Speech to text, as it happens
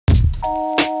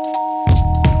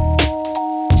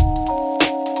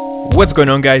What's going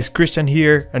on guys, Christian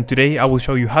here, and today I will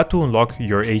show you how to unlock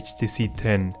your HTC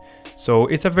 10. So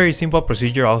it's a very simple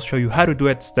procedure. I'll show you how to do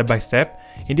it step by step.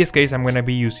 In this case I'm gonna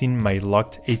be using my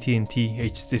locked AT&T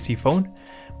HTC phone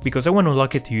because I want to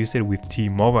unlock it to use it with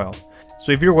T-Mobile.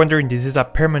 So if you're wondering, this is a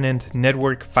permanent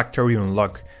network factory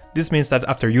unlock. This means that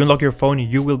after you unlock your phone,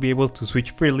 you will be able to switch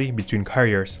freely between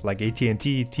carriers like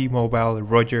AT&T, T-Mobile,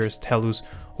 Rogers, Telus,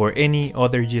 or any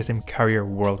other GSM carrier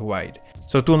worldwide.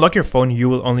 So to unlock your phone, you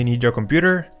will only need your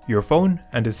computer, your phone,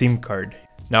 and the SIM card.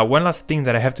 Now, one last thing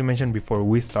that I have to mention before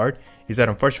we start is that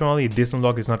unfortunately this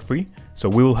unlock is not free, so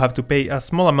we will have to pay a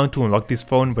small amount to unlock this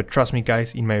phone, but trust me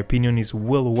guys, in my opinion it's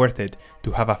well worth it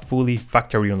to have a fully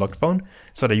factory unlocked phone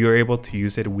so that you are able to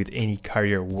use it with any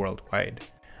carrier worldwide.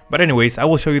 But anyways, I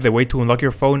will show you the way to unlock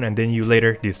your phone and then you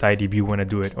later decide if you want to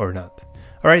do it or not.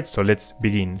 Alright, so let's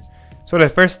begin. So the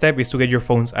first step is to get your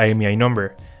phone's IMEI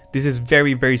number. This is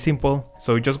very simple,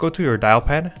 so just go to your dial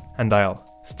pad and dial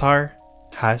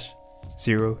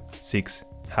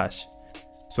 *#06#.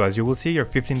 So as you will see, your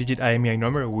 15-digit IMEI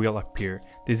number will appear.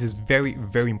 This is very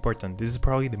important. This is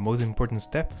probably the most important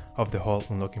step of the whole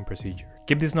unlocking procedure.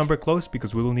 Keep this number close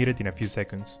because we will need it in a few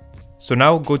seconds. So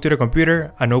now go to the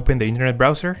computer and open the internet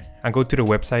browser and go to the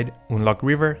website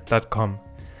unlockriver.com.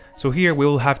 So here we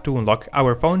will have to unlock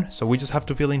our phone, so we just have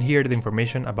to fill in here the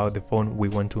information about the phone we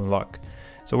want to unlock.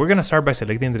 So we're gonna start by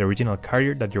selecting the original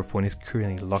carrier that your phone is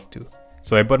currently locked to.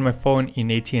 So I bought my phone in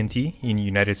AT&T in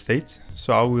United States,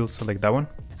 so I will select that one.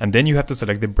 And then you have to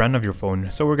select the brand of your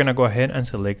phone, so we're gonna go ahead and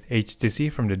select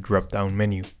HTC from the drop down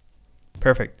menu.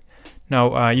 Perfect.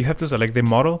 Now you have to select the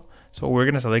model, so we're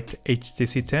gonna select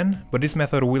HTC 10, but this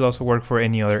method will also work for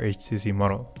any other HTC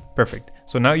model. Perfect.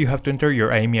 So now you have to enter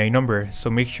your IMEI number, so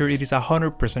make sure it is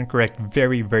 100% correct,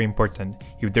 very important.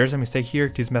 If there's a mistake here,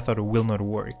 this method will not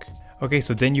work. Okay,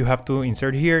 so then you have to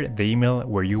insert here the email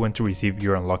where you want to receive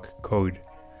your unlock code.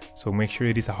 So make sure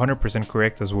it is 100%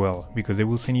 correct as well, because they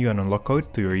will send you an unlock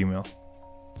code to your email.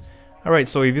 Alright,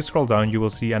 so if you scroll down, you will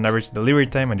see an average delivery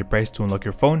time and the price to unlock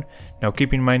your phone. Now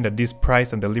keep in mind that this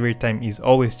price and delivery time is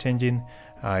always changing.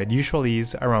 It usually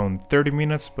is around 30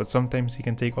 minutes, but sometimes it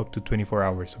can take up to 24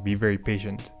 hours, so be very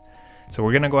patient. So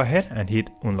we're gonna go ahead and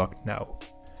hit unlock now.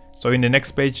 So in the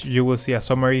next page, you will see a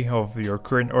summary of your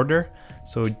current order.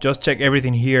 So just check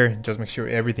everything here, just make sure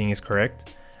everything is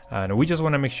correct. And we just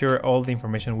want to make sure all the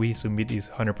information we submit is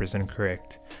 100%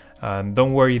 correct.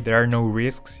 Don't worry, there are no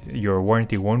risks, your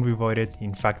warranty won't be voided.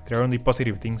 In fact, there are only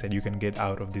positive things that you can get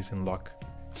out of this unlock.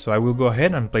 So I will go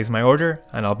ahead and place my order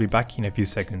and I'll be back in a few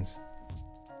seconds.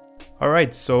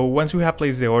 Alright, so once you have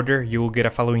placed the order, you will get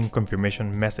a following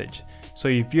confirmation message. So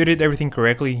if you did everything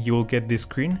correctly, you will get this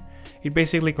screen. It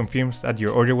basically confirms that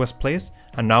your order was placed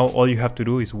and now all you have to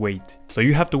do is wait. So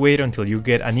you have to wait until you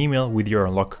get an email with your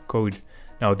unlock code.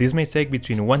 Now this may take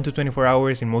between 1 to 24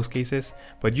 hours in most cases,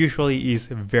 but usually is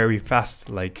very fast,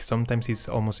 like sometimes it's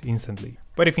almost instantly.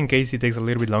 But if in case it takes a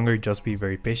little bit longer, just be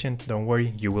very patient, don't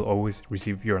worry, you will always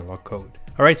receive your unlock code.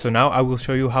 Alright, so now I will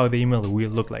show you how the email will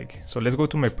look like. So let's go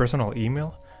to my personal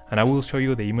email and I will show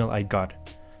you the email I got.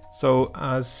 So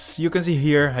as you can see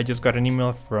here, I just got an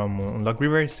email from Unlock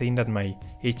River saying that my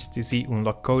HTC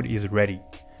unlock code is ready.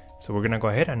 So we're gonna go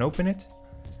ahead and open it.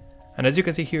 And as you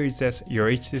can see here, it says your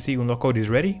HTC unlock code is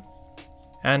ready.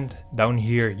 And down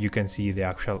here you can see the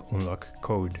actual unlock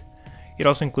code. It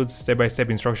also includes step-by-step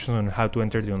instructions on how to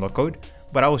enter the unlock code,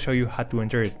 but I will show you how to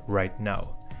enter it right now.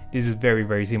 This is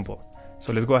very simple.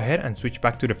 So let's go ahead and switch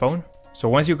back to the phone. So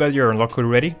once you got your unlock code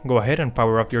ready, go ahead and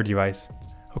power off your device.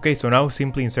 Okay, so now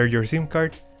simply insert your SIM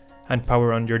card and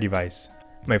power on your device.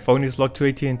 My phone is locked to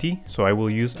AT&T, so I will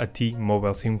use a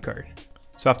T-Mobile SIM card.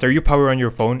 So after you power on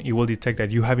your phone, it will detect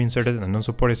that you have inserted an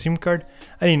unsupported SIM card,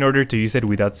 and in order to use it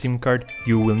with that SIM card,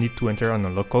 you will need to enter an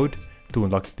unlock code to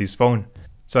unlock this phone.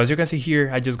 So as you can see here,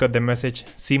 I just got the message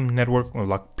SIM network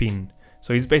unlock pin.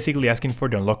 So it's basically asking for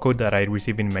the unlock code that I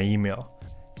received in my email.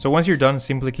 So once you're done,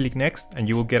 simply click next and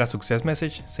you will get a success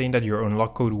message saying that your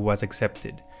unlock code was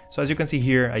accepted. So as you can see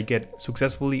here, I get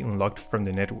successfully unlocked from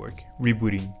the network,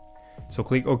 rebooting. So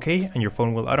click OK and your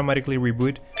phone will automatically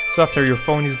reboot. So after your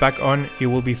phone is back on, it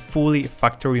will be fully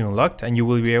factory unlocked and you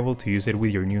will be able to use it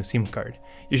with your new SIM card.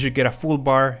 You should get a full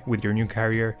bar with your new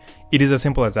carrier. It is as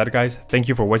simple as that guys. Thank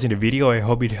you for watching the video, I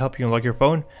hope it helped you unlock your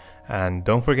phone. And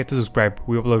don't forget to subscribe,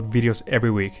 we upload videos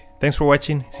every week. Thanks for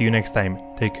watching, see you next time,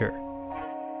 take care.